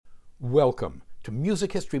Welcome to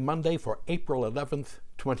Music History Monday for April 11th,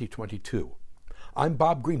 2022. I'm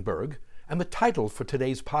Bob Greenberg, and the title for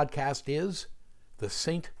today's podcast is The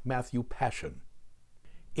St. Matthew Passion.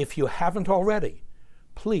 If you haven't already,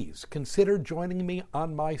 please consider joining me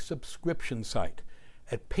on my subscription site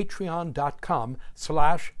at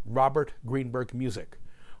patreon.com/RobertGreenbergMusic,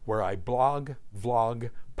 where I blog, vlog,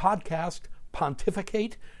 podcast,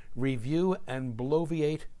 pontificate, review, and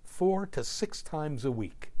bloviate 4 to 6 times a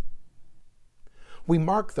week. We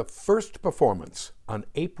mark the first performance on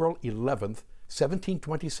April 11th,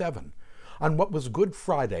 1727, on what was Good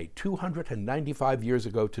Friday 295 years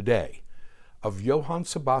ago today, of Johann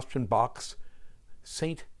Sebastian Bach's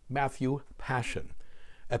St. Matthew Passion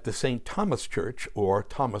at the St. Thomas Church, or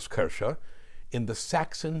Thomaskirche, in the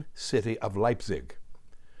Saxon city of Leipzig.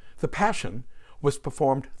 The Passion was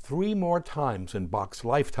performed 3 more times in Bach's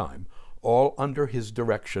lifetime, all under his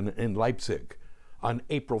direction in Leipzig, on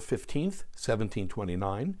April 15th,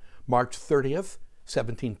 1729, March 30th,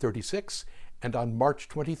 1736, and on March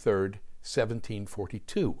 23rd,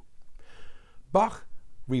 1742. Bach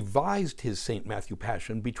revised his St. Matthew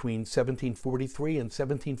Passion between 1743 and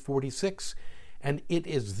 1746, and it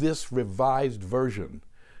is this revised version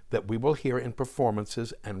that we will hear in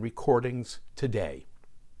performances and recordings today.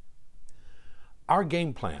 Our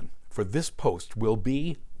game plan for this post will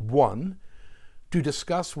be 1. To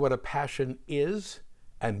discuss what a passion is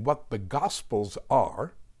and what the Gospels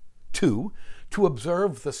are. 2. To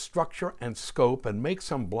observe the structure and scope and make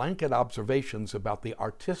some blanket observations about the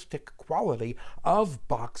artistic quality of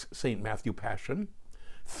Bach's St. Matthew Passion.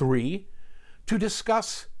 3. To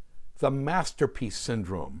discuss the masterpiece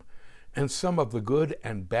syndrome and some of the good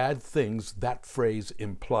and bad things that phrase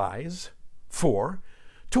implies. 4.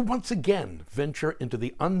 To once again venture into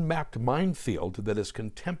the unmapped minefield that is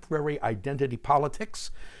contemporary identity politics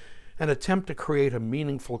and attempt to create a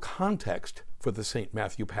meaningful context for the St.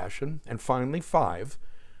 Matthew Passion. And finally, 5,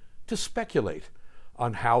 to speculate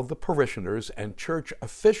on how the parishioners and church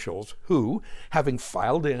officials who, having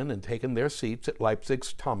filed in and taken their seats at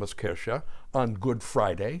Leipzig's Thomaskirche on Good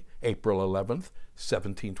Friday, April 11th,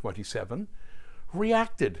 1727,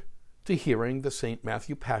 reacted to hearing the St.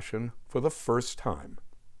 Matthew Passion for the first time.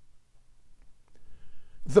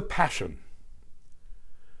 The Passion.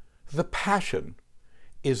 The Passion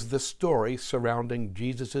is the story surrounding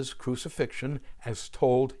Jesus' crucifixion as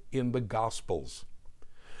told in the Gospels.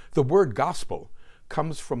 The word gospel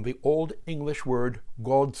comes from the Old English word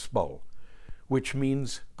godspel, which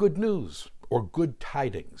means good news or good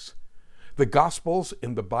tidings. The Gospels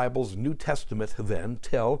in the Bible's New Testament then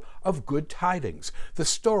tell of good tidings, the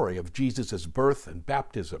story of Jesus' birth and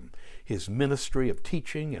baptism, his ministry of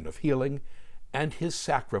teaching and of healing, and his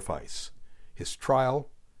sacrifice, his trial,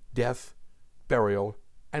 death, burial,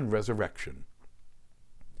 and resurrection.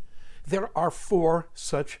 There are 4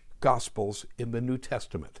 such Gospels in the New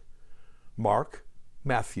Testament: Mark,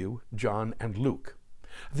 Matthew, John, and Luke.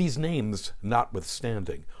 These names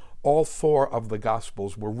notwithstanding, all 4 of the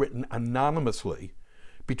Gospels were written anonymously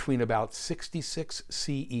between about 66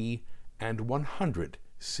 CE and 100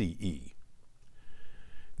 CE.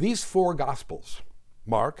 These 4 Gospels,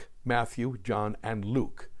 Mark, Matthew, John, and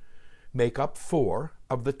Luke, make up 4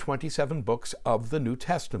 of the 27 books of the New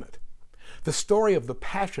Testament. The story of the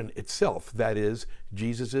Passion itself, that is,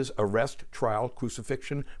 Jesus' arrest, trial,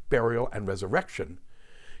 crucifixion, burial, and resurrection,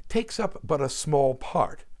 takes up but a small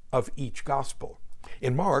part of each Gospel.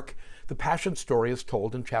 In Mark, the Passion story is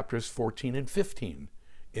told in chapters 14 and 15.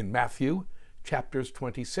 In Matthew, chapters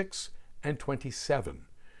 26 and 27.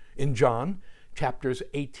 In John, chapters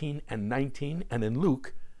 18 and 19, and in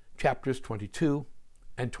Luke, chapters 22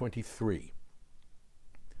 and 23.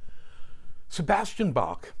 Sebastian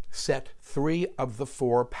Bach set 3 of the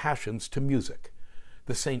 4 Passions to music: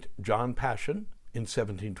 the St. John Passion in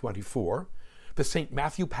 1724, the St.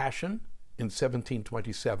 Matthew Passion in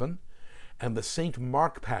 1727, and the St.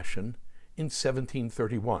 Mark Passion in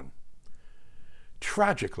 1731.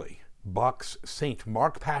 Tragically, Bach's St.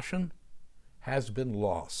 Mark Passion has been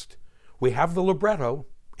lost. We have the libretto,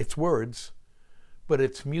 its words, but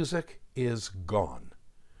its music is gone.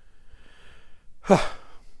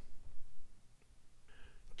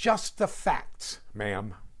 Just the facts,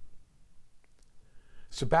 ma'am.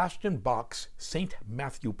 Sebastian Bach's St.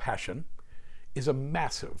 Matthew Passion is a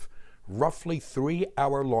massive, roughly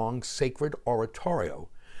 3-hour-long sacred oratorio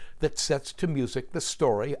that sets to music the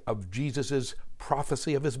story of Jesus'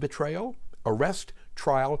 prophecy of his betrayal, arrest,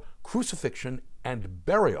 trial, crucifixion, and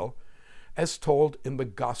burial as told in the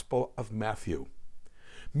Gospel of Matthew.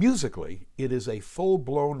 Musically, it is a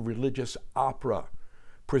full-blown religious opera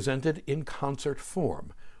presented in concert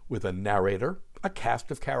form with a narrator, a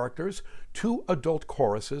cast of characters, 2 adult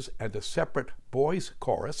choruses and a separate boys'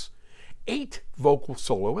 chorus, 8 vocal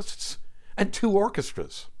soloists, and 2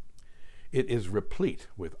 orchestras. It is replete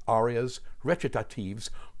with arias, recitatives,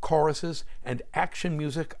 choruses, and action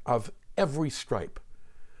music of every stripe,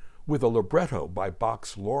 with a libretto by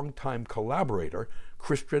Bach's longtime collaborator,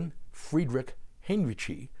 Christian Friedrich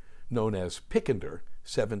Heinrici, known as Pickender,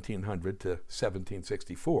 1700 to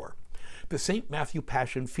 1764. The St. Matthew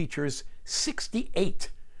Passion features 68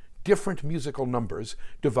 different musical numbers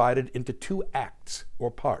divided into 2 acts or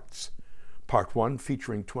parts. Part 1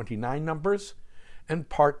 featuring 29 numbers, and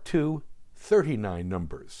Part 2 39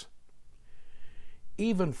 numbers.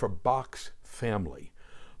 Even for Bach's family,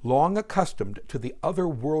 long accustomed to the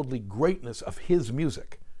otherworldly greatness of his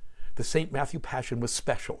music, the St. Matthew Passion was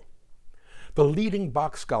special. The leading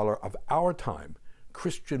Bach scholar of our time,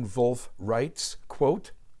 Christian Wolff, writes,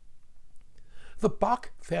 quote, "The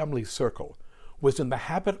Bach family circle was in the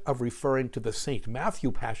habit of referring to the St.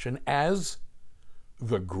 Matthew Passion as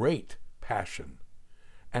the Great Passion,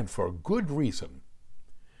 and for good reason.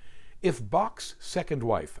 If Bach's second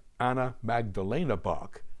wife, Anna Magdalena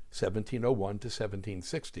Bach, 1701 to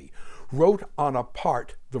 1760, wrote on a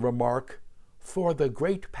part the remark, 'For the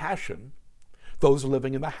Great Passion,' those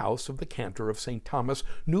living in the house of the cantor of St. Thomas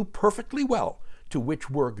knew perfectly well to which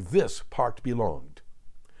work this part belonged.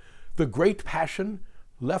 The Great Passion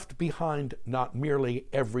left behind not merely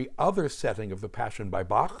every other setting of the Passion by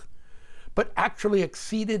Bach, but actually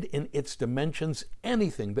exceeded in its dimensions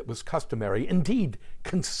anything that was customary, indeed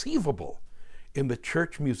conceivable, in the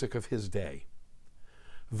church music of his day.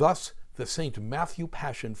 Thus, the St. Matthew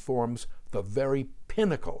Passion forms the very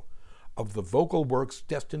pinnacle of the vocal works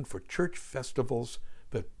destined for church festivals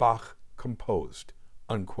that Bach composed."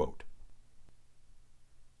 Unquote.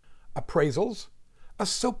 Appraisals, a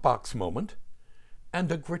soapbox moment, and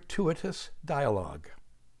a gratuitous dialogue.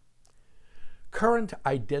 Current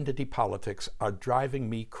identity politics are driving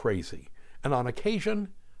me crazy, and on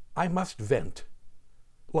occasion, I must vent.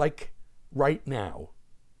 Like right now.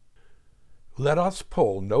 Let us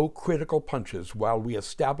pull no critical punches while we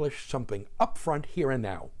establish something upfront here and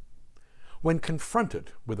now. When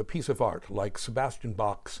confronted with a piece of art like Sebastian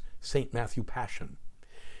Bach's St. Matthew Passion,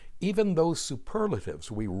 even those superlatives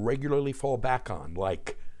we regularly fall back on,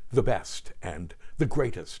 like the best and the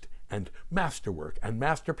greatest and masterwork and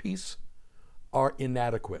masterpiece, are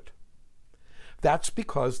inadequate. That's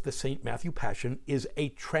because the St. Matthew Passion is a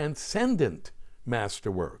transcendent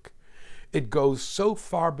masterwork. It goes so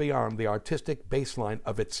far beyond the artistic baseline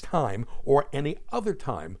of its time, or any other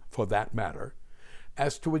time for that matter,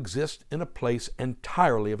 as to exist in a place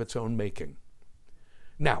entirely of its own making.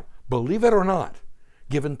 Now, believe it or not,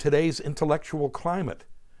 given today's intellectual climate,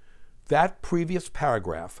 that previous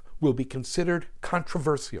paragraph will be considered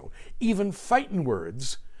controversial, even fighting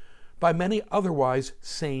words, by many otherwise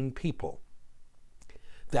sane people.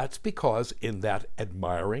 That's because in that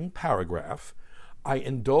admiring paragraph, I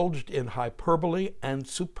indulged in hyperbole and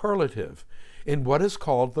superlative, in what is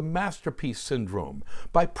called the masterpiece syndrome,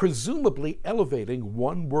 by presumably elevating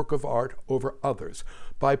one work of art over others,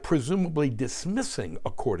 by presumably dismissing,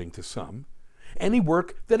 according to some, any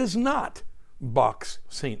work that is not Bach's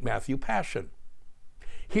St. Matthew Passion.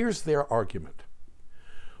 Here's their argument.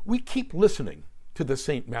 We keep listening to the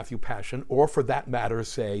St. Matthew Passion, or for that matter,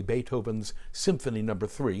 say, Beethoven's Symphony No.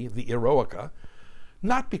 3, the Eroica,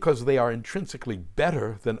 not because they are intrinsically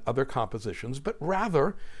better than other compositions, but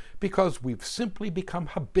rather because we've simply become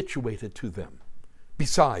habituated to them.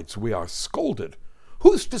 Besides, we are scolded.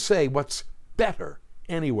 Who's to say what's better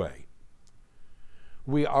anyway?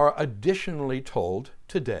 We are additionally told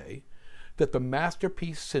today that the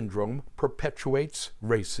masterpiece syndrome perpetuates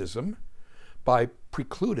racism by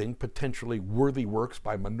precluding potentially worthy works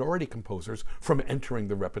by minority composers from entering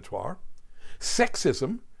the repertoire,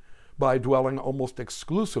 sexism by dwelling almost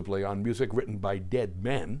exclusively on music written by dead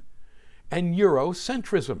men, and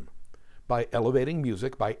Eurocentrism by elevating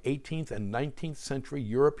music by 18th and 19th century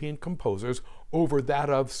European composers over that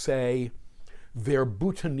of, say, their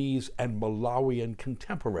Bhutanese and Malawian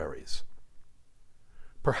contemporaries.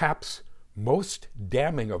 Perhaps most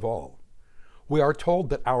damning of all, we are told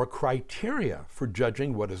that our criteria for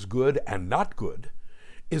judging what is good and not good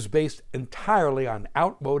is based entirely on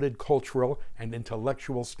outmoded cultural and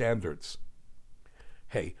intellectual standards.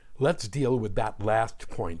 Hey, let's deal with that last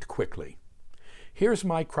point quickly. Here's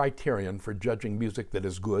my criterion for judging music that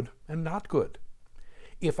is good and not good.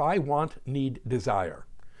 If I want, need, desire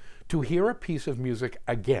to hear a piece of music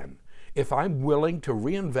again, if I'm willing to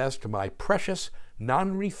reinvest my precious,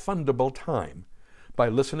 non-refundable time by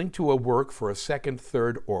listening to a work for a second,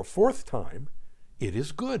 third, or fourth time, it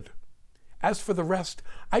is good. As for the rest,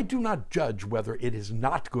 I do not judge whether it is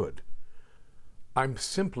not good. I'm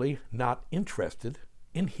simply not interested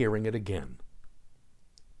in hearing it again.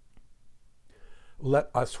 Let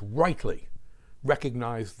us rightly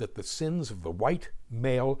recognize that the sins of the white,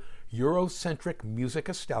 male, Eurocentric music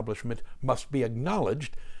establishment must be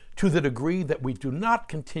acknowledged to the degree that we do not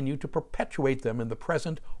continue to perpetuate them in the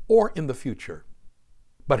present or in the future.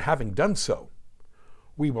 But having done so,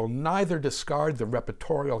 we will neither discard the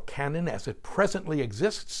repertorial canon as it presently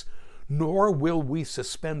exists, nor will we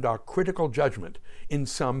suspend our critical judgment in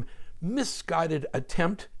some misguided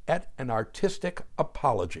attempt at an artistic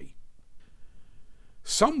apology.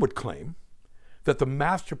 Some would claim that the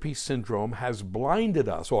masterpiece syndrome has blinded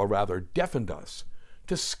us, or rather deafened us,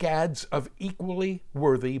 to scads of equally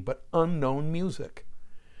worthy but unknown music.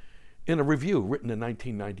 In a review written in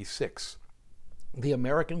 1996, the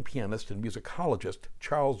American pianist and musicologist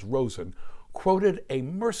Charles Rosen quoted a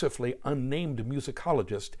mercifully unnamed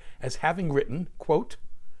musicologist as having written, quote,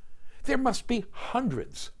 "There must be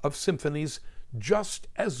hundreds of symphonies just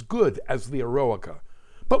as good as the Eroica,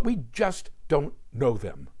 but we just don't know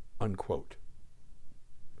them," unquote.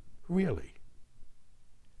 Really?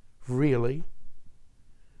 Really?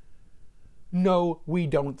 No, we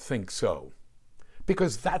don't think so,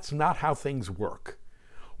 because that's not how things work.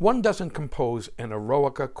 One doesn't compose an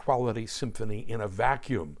Eroica quality symphony in a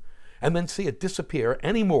vacuum and then see it disappear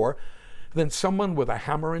any more than someone with a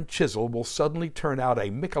hammer and chisel will suddenly turn out a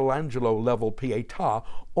Michelangelo-level Pietà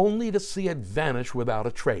only to see it vanish without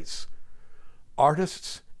a trace.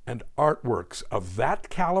 Artists and artworks of that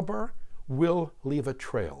caliber will leave a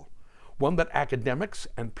trail, one that academics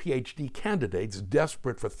and PhD candidates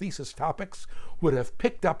desperate for thesis topics would have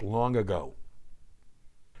picked up long ago.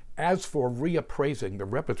 As for reappraising the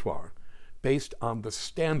repertoire based on the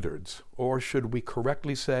standards, or should we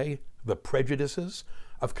correctly say, the prejudices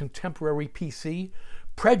of contemporary PC,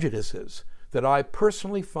 prejudices that I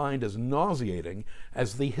personally find as nauseating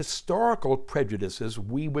as the historical prejudices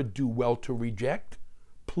we would do well to reject,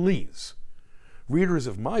 please, readers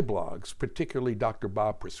of my blogs, particularly Dr.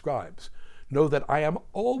 Bob Prescribes, know that I am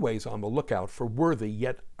always on the lookout for worthy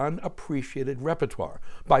yet unappreciated repertoire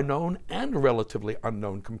by known and relatively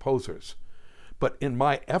unknown composers. But in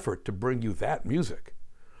my effort to bring you that music,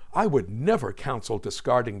 I would never counsel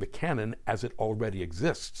discarding the canon as it already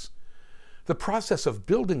exists. The process of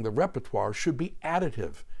building the repertoire should be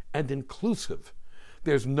additive and inclusive.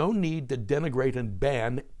 There's no need to denigrate and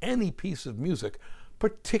ban any piece of music,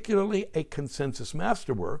 particularly a consensus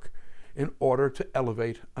masterwork, in order to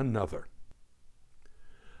elevate another.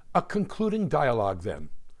 A concluding dialogue, then,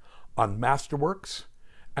 on masterworks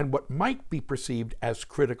and what might be perceived as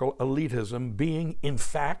critical elitism being, in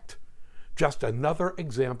fact, just another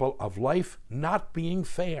example of life not being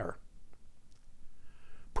fair.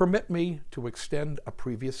 Permit me to extend a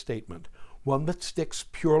previous statement, one that sticks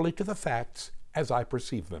purely to the facts as I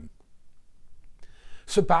perceive them.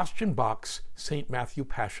 Sebastian Bach's St. Matthew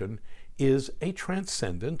Passion is a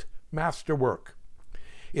transcendent masterwork.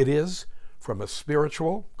 It is, from a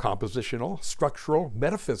spiritual, compositional, structural,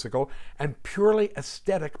 metaphysical, and purely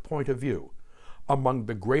aesthetic point of view, among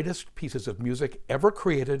the greatest pieces of music ever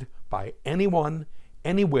created by anyone,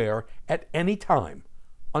 anywhere, at any time,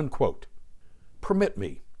 unquote. Permit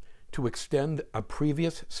me to extend a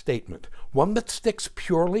previous statement, one that sticks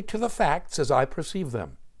purely to the facts as I perceive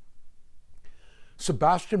them.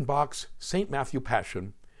 Sebastian Bach's St. Matthew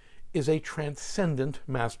Passion is a transcendent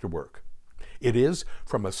masterwork. It is,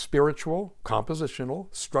 from a spiritual,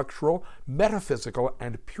 compositional, structural, metaphysical,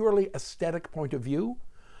 and purely aesthetic point of view,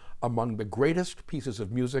 among the greatest pieces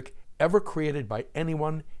of music ever created by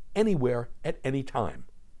anyone, anywhere, at any time.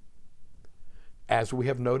 As we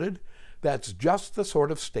have noted, that's just the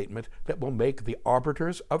sort of statement that will make the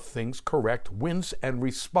arbiters of things correct wince and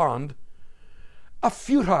respond, "A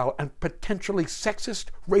futile and potentially sexist,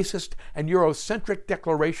 racist, and Eurocentric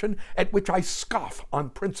declaration at which I scoff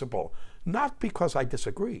on principle, not because I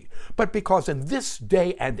disagree, but because in this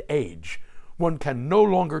day and age, one can no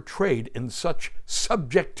longer trade in such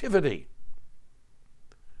subjectivity."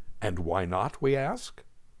 And why not, we ask?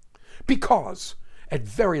 Because, at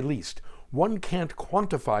very least, one can't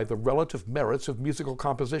quantify the relative merits of musical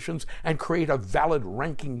compositions and create a valid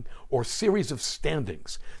ranking or series of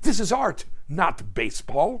standings. This is art, not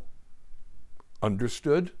baseball.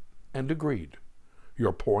 Understood and agreed.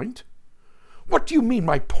 Your point? What do you mean,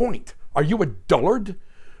 my point? Are you a dullard?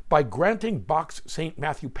 By granting Bach's St.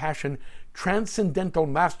 Matthew Passion transcendental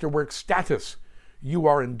masterwork status, you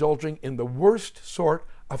are indulging in the worst sort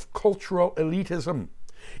of cultural elitism,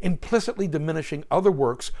 implicitly diminishing other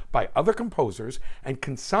works by other composers and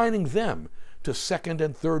consigning them to second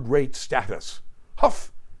and third-rate status.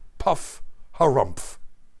 Huff, puff, harumph.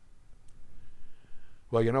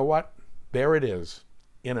 Well, you know what? There it is,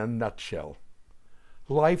 in a nutshell.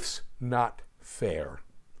 Life's not fair.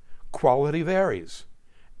 Quality varies,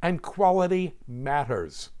 and quality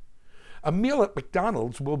matters. A meal at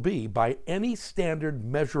McDonald's will be, by any standard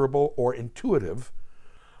measurable or intuitive,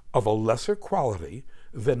 of a lesser quality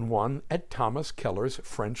than one at Thomas Keller's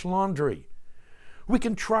French Laundry. We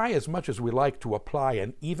can try as much as we like to apply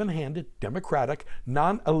an even-handed, democratic,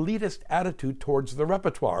 non-elitist attitude towards the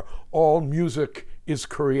repertoire. All music is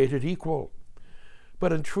created equal.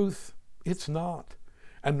 But in truth, it's not.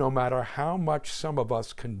 And no matter how much some of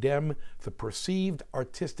us condemn the perceived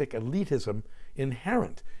artistic elitism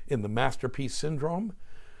inherent in the masterpiece syndrome,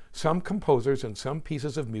 some composers and some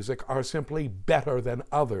pieces of music are simply better than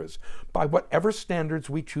others by whatever standards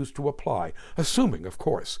we choose to apply, assuming, of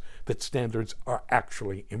course, that standards are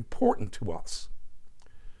actually important to us.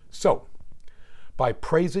 So, by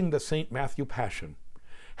praising the St. Matthew Passion,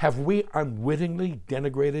 have we unwittingly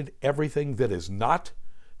denigrated everything that is not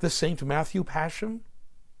the St. Matthew Passion?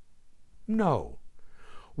 No.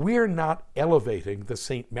 We're not elevating the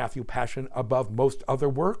St. Matthew Passion above most other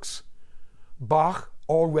works. Bach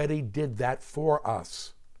already did that for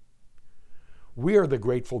us. We are the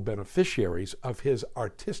grateful beneficiaries of his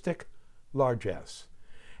artistic largesse.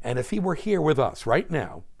 And if he were here with us right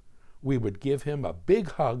now, we would give him a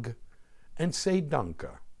big hug and say danke,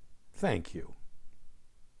 thank you.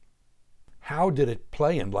 How did it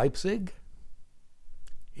play in Leipzig?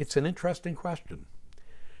 It's an interesting question.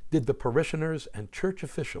 Did the parishioners and church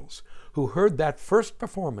officials who heard that first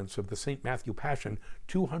performance of the St. Matthew Passion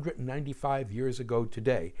 295 years ago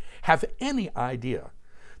today have any idea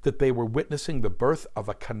that they were witnessing the birth of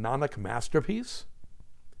a canonic masterpiece?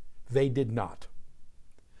 They did not.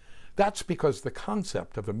 That's because the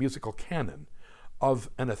concept of a musical canon, of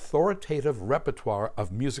an authoritative repertoire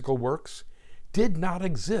of musical works, did not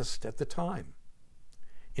exist at the time.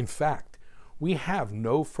 In fact, we have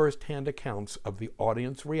no first-hand accounts of the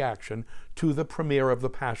audience reaction to the premiere of the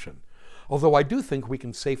Passion, although I do think we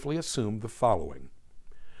can safely assume the following.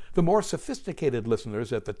 The more sophisticated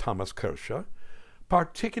listeners at the Thomaskirche,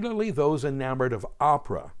 particularly those enamored of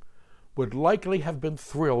opera, would likely have been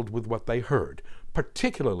thrilled with what they heard,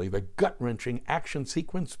 particularly the gut-wrenching action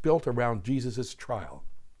sequence built around Jesus' trial.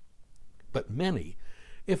 But many,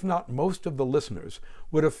 if not most of the listeners,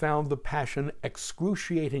 would have found the Passion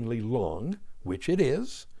excruciatingly long, which it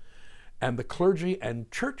is, and the clergy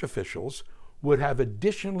and church officials would have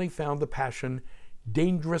additionally found the Passion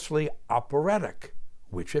dangerously operatic,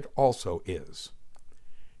 which it also is.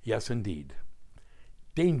 Yes, indeed,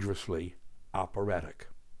 dangerously operatic.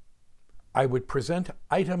 I would present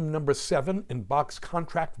item number 7 in Bach's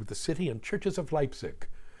contract with the city and churches of Leipzig,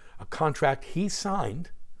 a contract he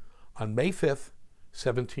signed on May 5th,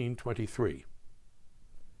 1723.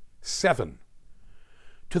 7.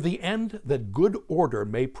 To the end that good order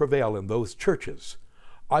may prevail in those churches,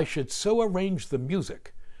 I should so arrange the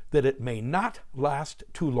music that it may not last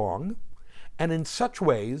too long, and in such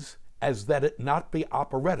ways as that it not be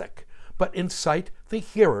operatic, but incite the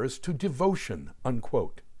hearers to devotion,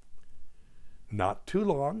 unquote. Not too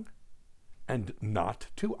long, and not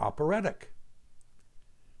too operatic.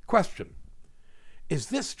 Question: is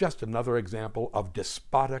this just another example of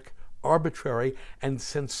despotic, arbitrary, and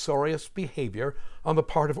censorious behavior on the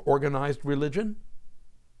part of organized religion?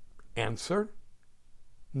 Answer: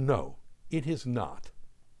 no, it is not.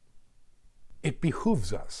 It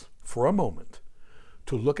behooves us, for a moment,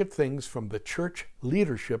 to look at things from the church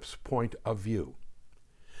leadership's point of view.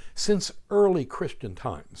 Since early Christian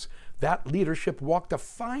times, that leadership walked a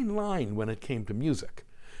fine line when it came to music.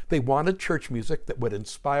 They wanted church music that would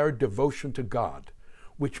inspire devotion to God,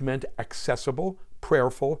 which meant accessible,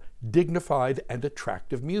 prayerful, dignified, and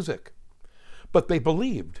attractive music. But they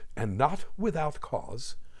believed, and not without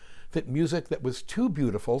cause, that music that was too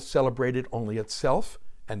beautiful celebrated only itself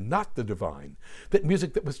and not the divine, that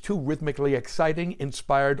music that was too rhythmically exciting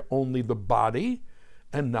inspired only the body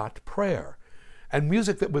and not prayer, and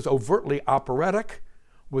music that was overtly operatic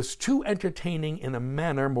was too entertaining in a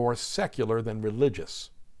manner more secular than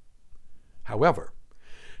religious. However,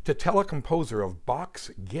 to tell a composer of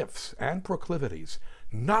Bach's gifts and proclivities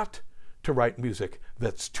not to write music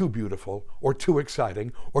that's too beautiful or too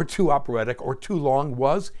exciting or too operatic or too long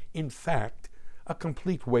was, in fact, a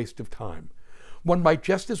complete waste of time. One might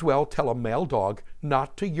just as well tell a male dog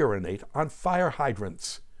not to urinate on fire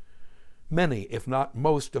hydrants. Many, if not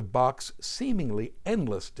most, of Bach's seemingly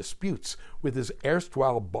endless disputes with his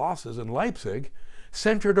erstwhile bosses in Leipzig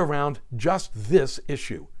centered around just this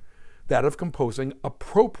issue, that of composing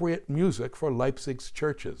appropriate music for Leipzig's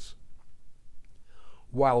churches.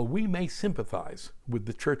 While we may sympathize with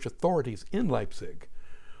the church authorities in Leipzig,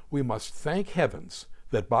 we must thank heavens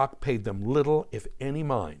that Bach paid them little, if any,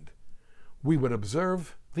 mind. We would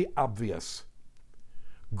observe the obvious.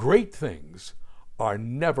 Great things are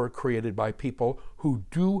never created by people who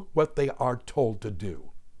do what they are told to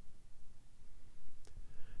do.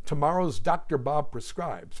 Tomorrow's Dr. Bob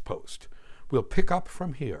Prescribes post will pick up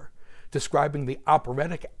from here, describing the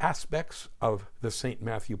operatic aspects of the St.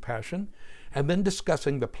 Matthew Passion, and then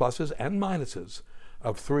discussing the pluses and minuses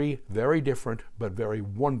of three very different but very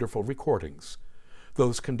wonderful recordings,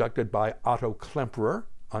 those conducted by Otto Klemperer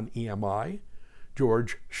on EMI,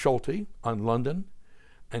 George Schulte on London,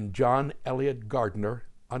 and John Elliott Gardner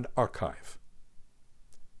on Archive.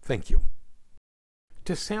 Thank you.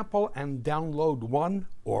 To sample and download one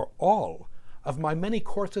or all of my many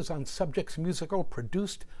courses on subjects musical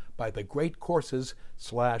produced by the Great Courses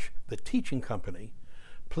 / The Teaching Company,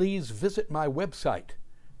 please visit my website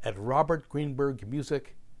at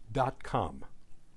robertgreenbergmusic.com.